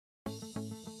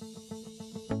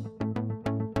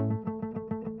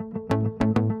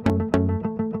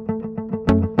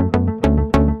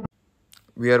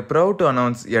We are proud to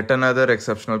announce yet another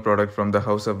exceptional product from the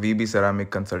house of VB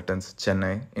Ceramic Consultants,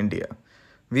 Chennai, India.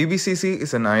 VBCC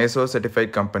is an ISO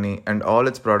certified company and all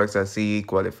its products are CE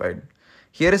qualified.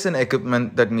 Here is an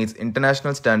equipment that meets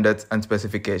international standards and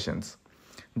specifications.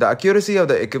 The accuracy of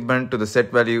the equipment to the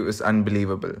set value is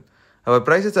unbelievable. Our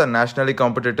prices are nationally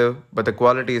competitive, but the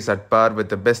quality is at par with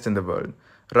the best in the world.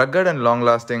 Rugged and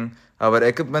long-lasting, our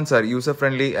equipments are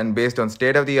user-friendly and based on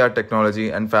state-of-the-art technology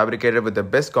and fabricated with the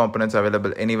best components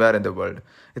available anywhere in the world.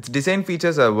 Its design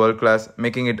features are world-class,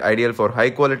 making it ideal for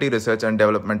high-quality research and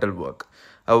developmental work.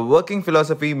 Our working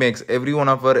philosophy makes every one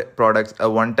of our products a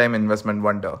one-time investment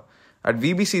wonder. At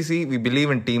VBCC, we believe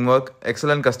in teamwork.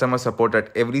 Excellent customer support at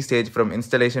every stage from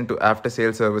installation to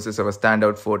after-sales service is our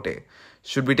standout forte.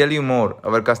 Should we tell you more,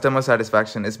 our customer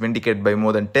satisfaction is vindicated by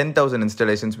more than 10,000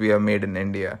 installations we have made in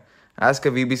India. Ask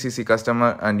a VBCC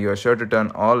customer and you are sure to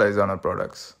turn all eyes on our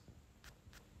products.